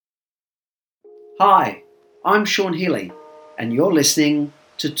Hi, I'm Sean Healy, and you're listening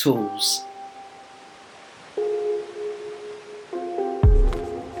to Tools.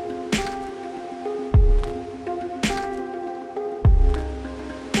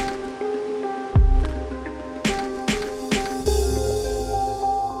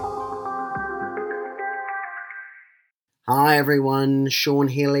 Hi everyone, Sean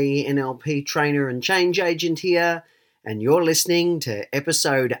Healy, NLP trainer and change agent here, and you're listening to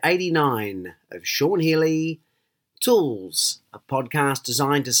episode 89 of Sean Healy Tools, a podcast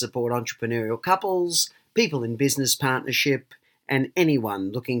designed to support entrepreneurial couples, people in business partnership, and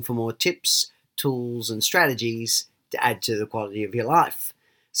anyone looking for more tips, tools, and strategies to add to the quality of your life.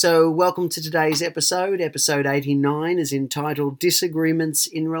 So, welcome to today's episode. Episode 89 is entitled Disagreements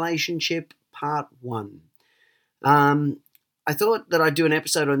in Relationship, Part 1. I thought that I'd do an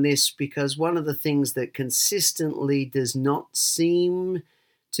episode on this because one of the things that consistently does not seem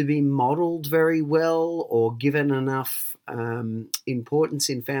to be modeled very well or given enough importance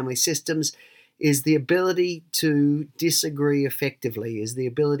in family systems is the ability to disagree effectively, is the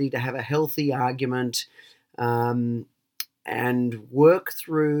ability to have a healthy argument and work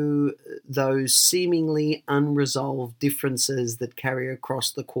through those seemingly unresolved differences that carry across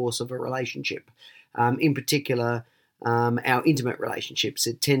the course of a relationship. In particular, our intimate relationships.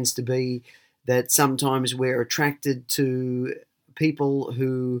 It tends to be that sometimes we're attracted to people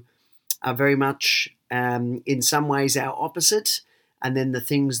who are very much, in some ways, our opposite, and then the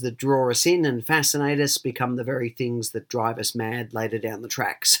things that draw us in and fascinate us become the very things that drive us mad later down the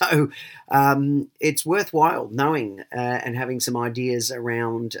track. So it's worthwhile knowing and having some ideas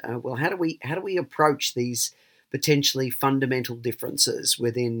around, how do we approach these potentially fundamental differences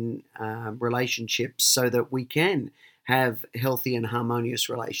within relationships so that we can have healthy and harmonious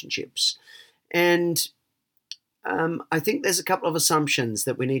relationships. And I think there's a couple of assumptions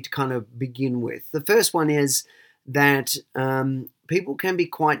that we need to kind of begin with. The first one is that people can be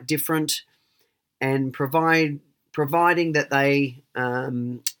quite different, and providing that they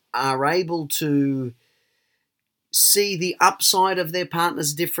are able to see the upside of their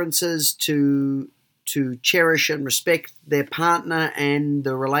partner's differences, to cherish and respect their partner and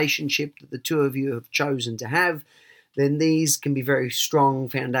the relationship that the two of you have chosen to have, then these can be very strong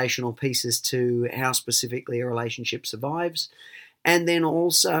foundational pieces to how specifically a relationship survives. And then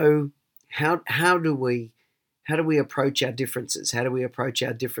also, how do we approach our differences? How do we approach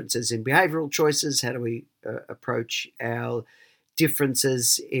our differences in behavioral choices? How do we approach our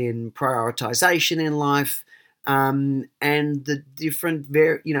differences in prioritization in life, and the different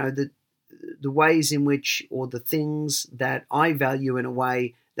the ways in which, or the things that I value in a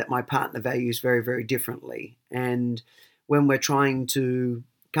way that my partner values very, very differently. And when we're trying to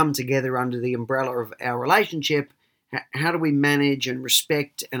come together under the umbrella of our relationship, how do we manage and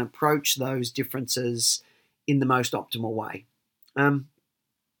respect and approach those differences in the most optimal way? And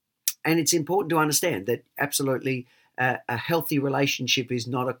it's important to understand that absolutely a healthy relationship is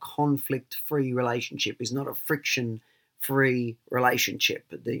not a conflict-free relationship, is not a friction-free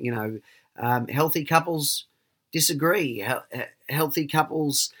relationship. Healthy couples disagree. Healthy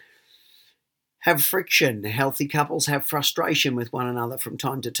couples have friction. Healthy couples have frustration with one another from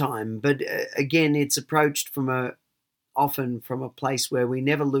time to time. But again, it's approached often from a place where we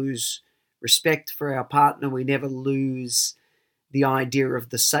never lose respect for our partner. We never lose the idea of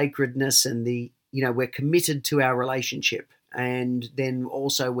the sacredness and we're committed to our relationship. And then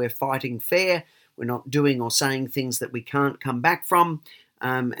also we're fighting fair. We're not doing or saying things that we can't come back from,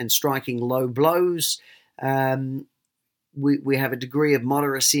 and striking low blows. We have a degree of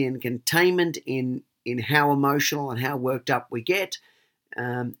moderacy and containment in how emotional and how worked up we get.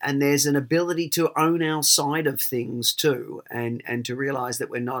 And there's an ability to own our side of things too, and to realize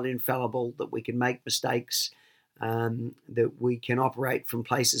that we're not infallible, that we can make mistakes, that we can operate from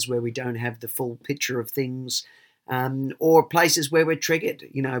places where we don't have the full picture of things, or places where we're triggered,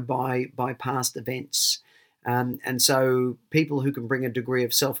 by past events. And so people who can bring a degree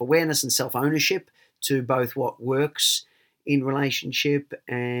of self-awareness and self-ownership to both what works in relationship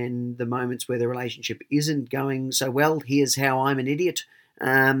and the moments where the relationship isn't going so well. Here's how I'm an idiot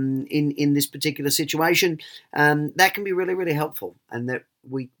in this particular situation. That can be really, really helpful, and that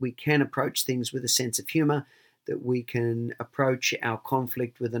we can approach things with a sense of humor, that we can approach our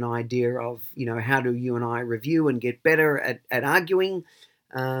conflict with an idea of, how do you and I review and get better at arguing.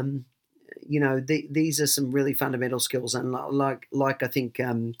 These are some really fundamental skills, and like I think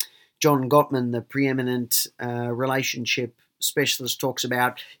John Gottman, the preeminent relationship specialist, talks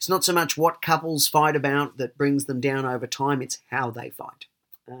about, it's not so much what couples fight about that brings them down over time, it's how they fight.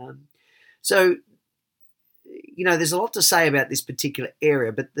 So there's a lot to say about this particular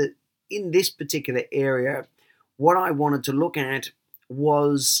area, but in this particular area, what I wanted to look at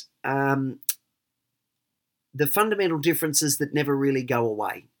was the fundamental differences that never really go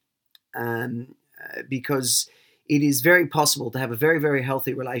away. Because it is very possible to have a very, very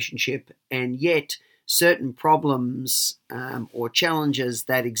healthy relationship, and yet certain problems or challenges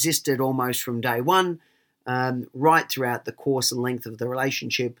that existed almost from day one, right throughout the course and length of the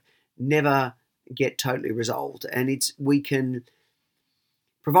relationship, never get totally resolved. And we can,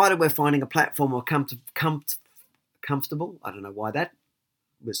 provided we're finding a platform or comfortable, I don't know why that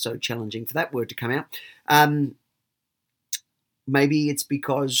was so challenging for that word to come out. Maybe it's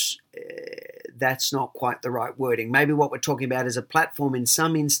because that's not quite the right wording. Maybe what we're talking about is a platform, in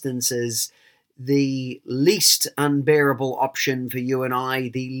some instances, the least unbearable option for you and I,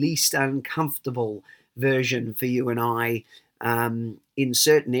 the least uncomfortable version for you and I, in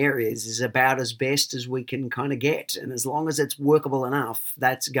certain areas, is about as best as we can kind of get. And as long as it's workable enough,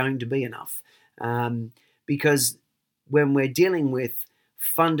 that's going to be enough. Because when we're dealing with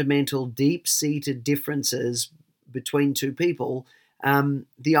fundamental, deep-seated differences between two people,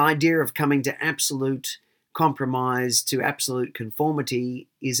 the idea of coming to absolute compromise, to absolute conformity,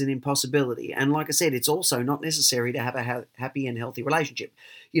 is an impossibility. And like I said, it's also not necessary to have a happy and healthy relationship.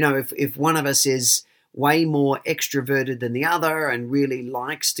 You know, if one of us is way more extroverted than the other and really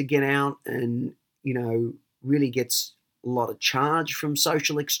likes to get out and, you know, really gets a lot of charge from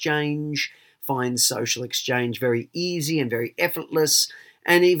social exchange, finds social exchange very easy and very effortless,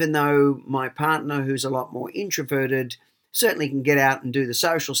 and even though my partner, who's a lot more introverted, certainly can get out and do the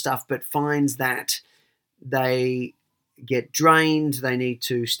social stuff, but finds that they get drained, they need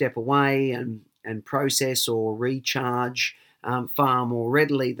to step away and process or recharge far more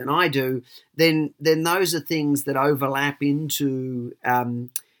readily than I do, then those are things that overlap into,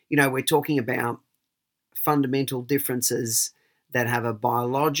 we're talking about fundamental differences that have a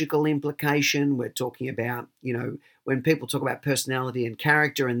biological implication. We're talking about, when people talk about personality and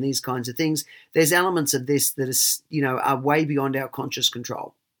character and these kinds of things, there's elements of this that are way beyond our conscious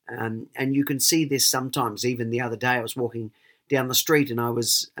control. And you can see this sometimes. Even the other day, I was walking down the street and I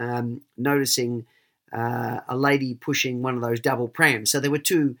was noticing a lady pushing one of those double prams. So there were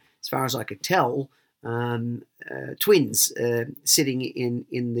two, as far as I could tell, twins sitting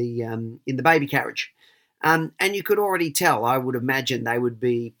in the baby carriage. And you could already tell, I would imagine they would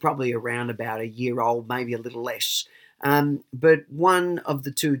be probably around about a year old, maybe a little less. But one of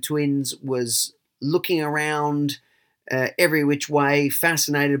the two twins was looking around every which way,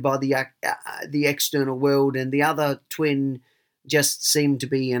 fascinated by the external world, and the other twin just seemed to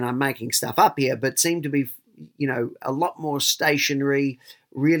be, and I'm making stuff up here, but seemed to be, a lot more stationary,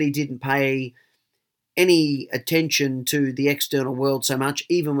 really didn't pay any attention to the external world so much.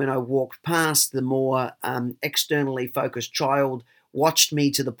 Even when I walked past, the more externally focused child watched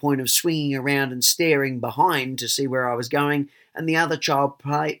me to the point of swinging around and staring behind to see where I was going, and the other child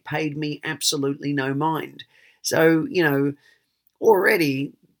paid me absolutely no mind. So,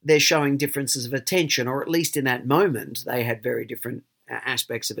 already they're showing differences of attention, or at least in that moment they had very different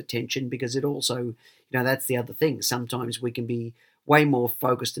aspects of attention, because it also, that's the other thing. Sometimes we can be way more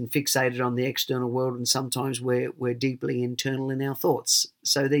focused and fixated on the external world, and sometimes we're deeply internal in our thoughts.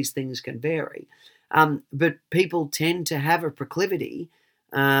 So these things can vary. But people tend to have a proclivity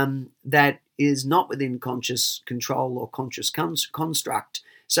that is not within conscious control or conscious construct.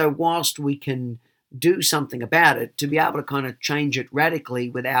 So whilst we can do something about it, to be able to kind of change it radically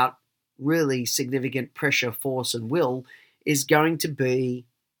without really significant pressure, force, and will is going to be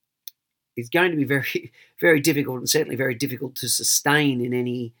very, very difficult, and certainly very difficult to sustain in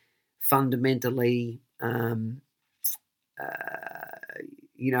any fundamentally,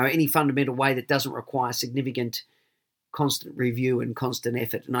 any fundamental way that doesn't require significant constant review and constant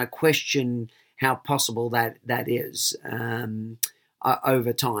effort. And I question how possible that is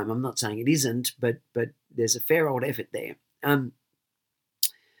over time. I'm not saying it isn't, but there's a fair old effort there.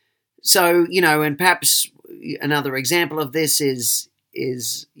 So, and perhaps another example of this is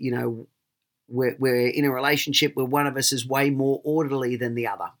we're in a relationship where one of us is way more orderly than the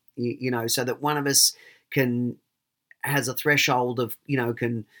other, so that one of us has a threshold of,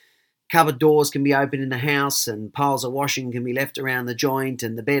 cupboard doors can be open in the house, and piles of washing can be left around the joint,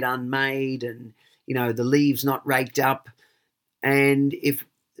 and the bed unmade, and, the leaves not raked up. And if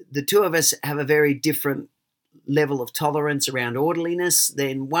the two of us have a very different level of tolerance around orderliness,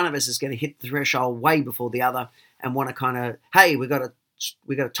 then one of us is going to hit the threshold way before the other and want to kind of, hey, we've got to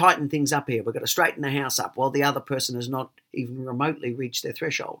tighten things up here. We've got to straighten the house up, while the other person has not even remotely reached their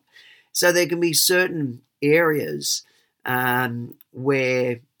threshold. So there can be certain areas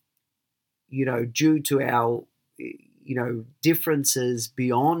where, due to our, differences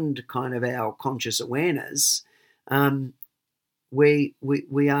beyond kind of our conscious awareness, we're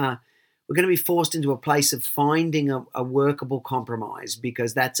going to be forced into a place of finding a workable compromise,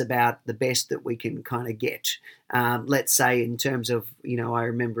 because that's about the best that we can kind of get. Let's say in terms of, I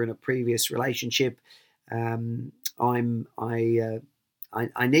remember in a previous relationship, I need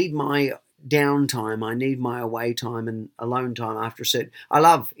my downtime, I need my away time and alone time after a certain. I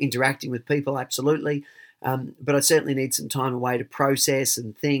love interacting with people, absolutely, but I certainly need some time away to process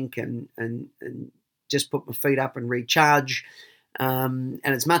and think and just put my feet up and recharge. And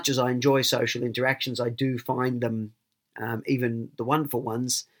as much as I enjoy social interactions, I do find them, even the wonderful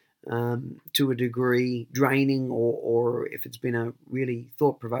ones, to a degree draining, or if it's been a really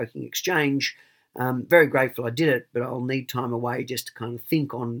thought-provoking exchange, very grateful I did it, but I'll need time away just to kind of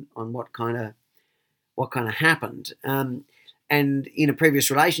think on what kind of happened. And in a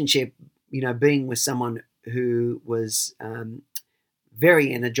previous relationship, being with someone who was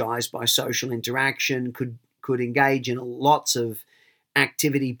very energized by social interaction, could engage in lots of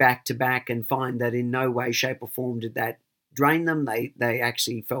activity back to back, and find that in no way, shape or form did that drain them. They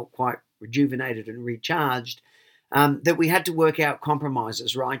actually felt quite rejuvenated and recharged. That we had to work out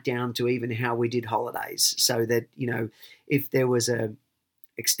compromises right down to even how we did holidays, so that, if there was a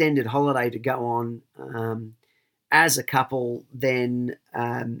extended holiday to go on as a couple, then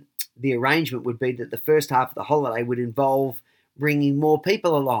the arrangement would be that the first half of the holiday would involve bringing more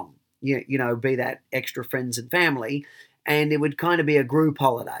people along, be that extra friends and family, and it would kind of be a group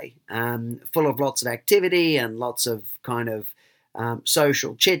holiday, full of lots of activity and lots of kind of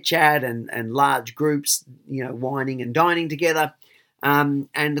social chit-chat and large groups, wining and dining together. And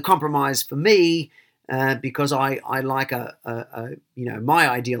the compromise for me, because I like my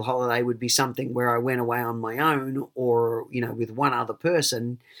ideal holiday would be something where I went away on my own, or, with one other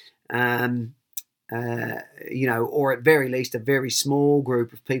person, or at very least a very small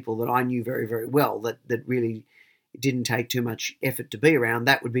group of people that I knew very, very well, that really didn't take too much effort to be around.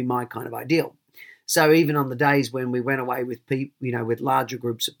 That would be my kind of ideal. So even on the days when we went away with people, with larger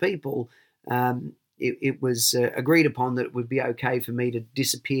groups of people, it was agreed upon that it would be okay for me to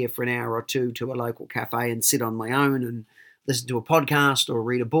disappear for an hour or two to a local cafe and sit on my own and listen to a podcast or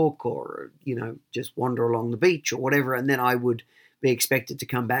read a book, or, just wander along the beach or whatever. And then I would be expected to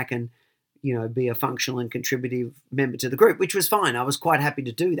come back and, be a functional and contributive member to the group, which was fine. I was quite happy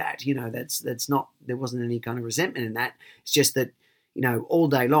to do that. That's not, there wasn't any kind of resentment in that. It's just that, all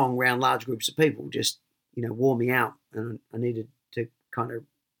day long around large groups of people just, wore me out, and I needed to kind of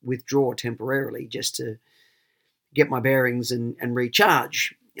withdraw temporarily just to get my bearings and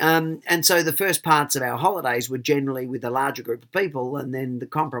recharge. And so the first parts of our holidays were generally with a larger group of people, and then the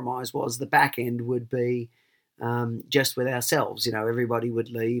compromise was the back end would be just with ourselves. Everybody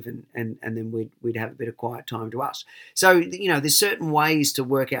would leave, and then we'd have a bit of quiet time to us. So, there's certain ways to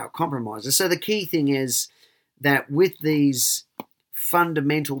work out compromises. So the key thing is that with these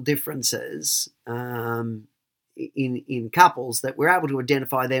fundamental differences in couples, that we're able to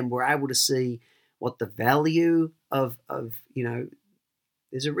identify them, we're able to see what the value of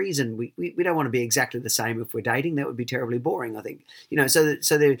there's a reason we don't want to be exactly the same if we're dating. That would be terribly boring, I think.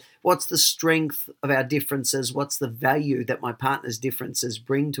 What's the strength of our differences? What's the value that my partner's differences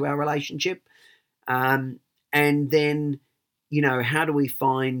bring to our relationship? And then, how do we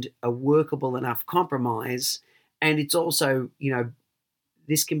find a workable enough compromise? And it's also,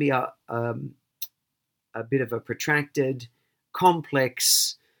 this can be a bit of a protracted,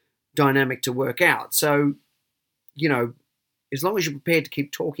 complex dynamic to work out. So, as long as you're prepared to keep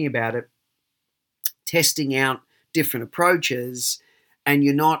talking about it, testing out different approaches, and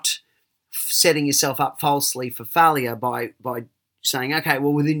you're not setting yourself up falsely for failure by saying, okay,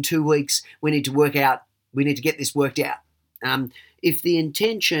 well, within 2 weeks, we need to get this worked out. If the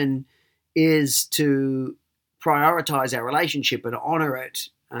intention is to prioritize our relationship and honor it,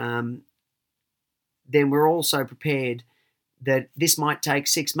 then we're also prepared that this might take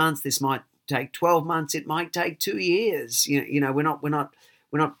 6 months, this might take 12 months, it might take 2 years. We're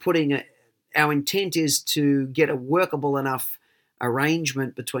not putting our intent is to get a workable enough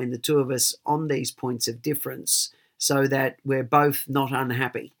arrangement between the two of us on these points of difference, so that we're both not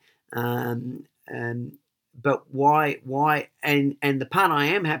unhappy. But why? And the part I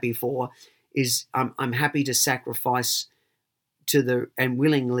am happy for is I'm happy to sacrifice and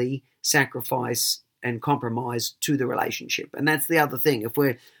willingly sacrifice and compromise to the relationship. And that's the other thing.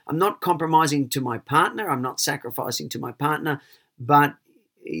 I'm not compromising to my partner, I'm not sacrificing to my partner, but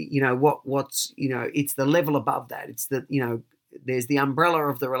it's the level above that. It's there's the umbrella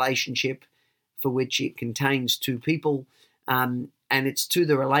of the relationship, for which it contains two people, and it's to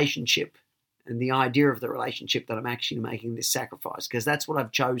the relationship and the idea of the relationship that I'm actually making this sacrifice, because that's what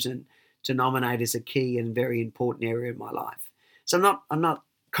I've chosen to nominate as a key and very important area in my life. So I'm not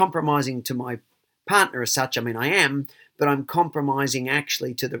compromising to my partner as such. I mean, I am, but I'm compromising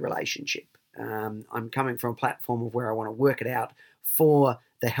actually to the relationship. I'm coming from a platform of where I want to work it out for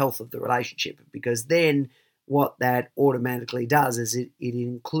the health of the relationship, because then what that automatically does is it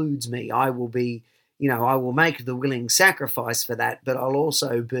includes me. I will be, I will make the willing sacrifice for that, but I'll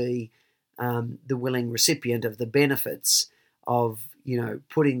also be the willing recipient of the benefits of,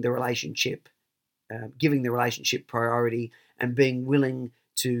 putting the relationship, giving the relationship priority, and being willing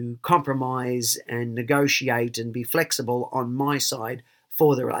to compromise and negotiate and be flexible on my side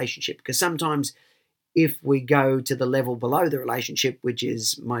for the relationship. Because sometimes if we go to the level below the relationship, which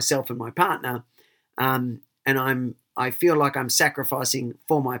is myself and my partner, and I feel like I'm sacrificing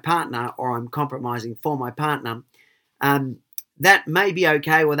for my partner, or I'm compromising for my partner, that may be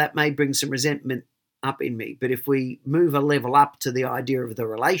okay, or that may bring some resentment up in me. But if we move a level up to the idea of the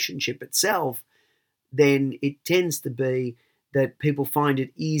relationship itself, then it tends to be that people find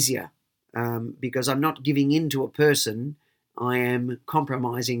it easier, because I'm not giving in to a person. I am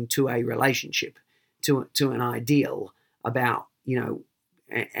compromising to a relationship, to an ideal about,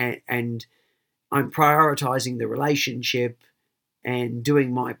 and I'm prioritizing the relationship and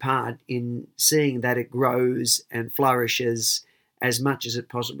doing my part in seeing that it grows and flourishes as much as it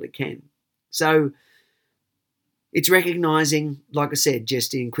possibly can. So it's recognizing, like I said,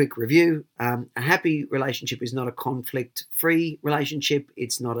 just in quick review, a happy relationship is not a conflict-free relationship.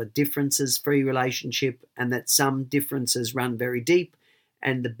 It's not a differences-free relationship, and that some differences run very deep.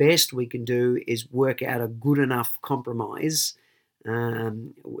 And the best we can do is work out a good enough compromise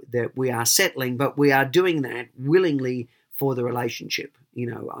that we are settling, but we are doing that willingly for the relationship.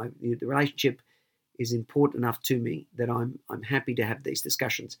 The relationship is important enough to me that I'm happy to have these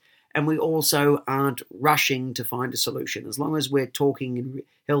discussions. And we also aren't rushing to find a solution. As long as we're talking in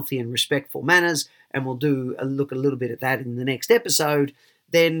healthy and respectful manners, and we'll look a little bit at that in the next episode,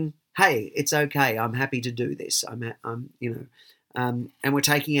 then hey, it's okay. I'm happy to do this. And we're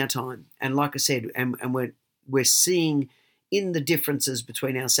taking our time. And like I said, and we're seeing in the differences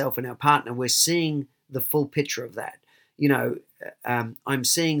between ourselves and our partner, we're seeing the full picture of that. I'm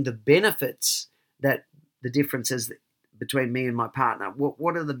seeing the benefits that the differences between me and my partner.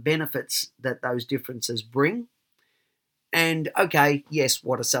 What are the benefits that those differences bring? And okay, yes,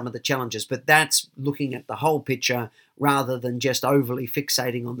 what are some of the challenges? But that's looking at the whole picture rather than just overly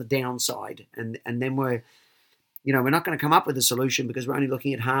fixating on the downside. And then we're not going to come up with a solution because we're only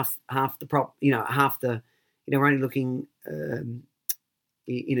looking at half the we're only looking in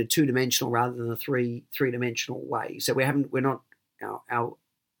a two-dimensional rather than a three-dimensional way. So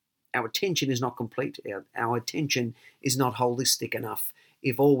our attention is not complete. Our attention is not holistic enough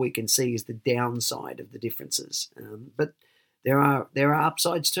if all we can see is the downside of the differences. But there are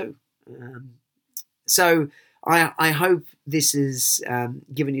upsides too. So I hope this has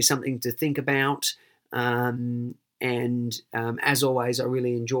given you something to think about. And as always, I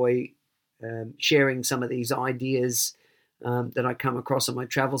really enjoy sharing some of these ideas that I come across on my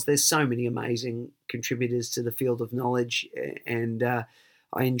travels. There's so many amazing contributors to the field of knowledge, and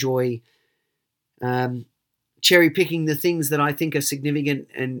I enjoy cherry picking the things that I think are significant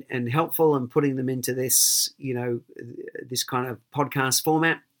and helpful and putting them into this, this kind of podcast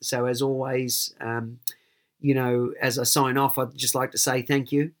format. So as always, as I sign off, I'd just like to say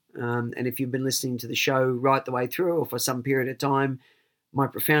thank you. And if you've been listening to the show right the way through or for some period of time, my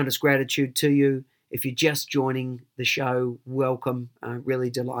profoundest gratitude to you. If you're just joining the show, welcome. Really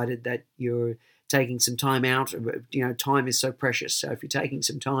delighted that you're taking some time out. Time is so precious. So if you're taking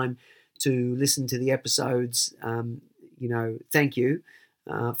some time to listen to the episodes, thank you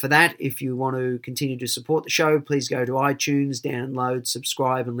for that. If you want to continue to support the show, please go to iTunes, download,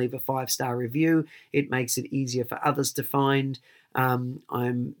 subscribe, and leave a 5-star review. It makes it easier for others to find.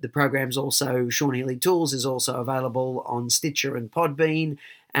 The program's also, Sean Healy Tools is also available on Stitcher and Podbean,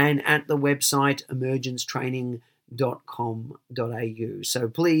 and at the website emergencetraining.com.au. So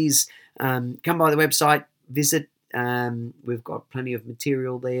please come by the website, visit. We've got plenty of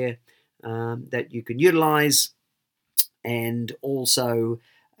material there that you can utilize. And also,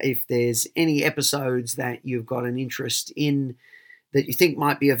 if there's any episodes that you've got an interest in that you think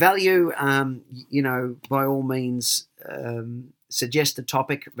might be of value, by all means, suggest a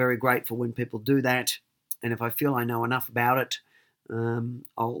topic. Very grateful when people do that. And if I feel I know enough about it,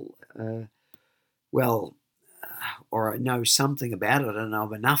 or I know something about it. I don't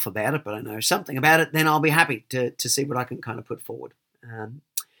know enough about it, but I know something about it, then I'll be happy to see what I can kind of put forward.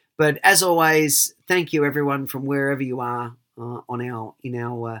 But as always, thank you everyone from wherever you are in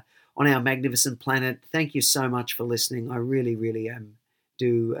our on our magnificent planet. Thank you so much for listening. I really, really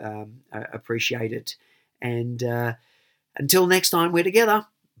do appreciate it. And until next time we're together,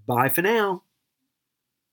 bye for now.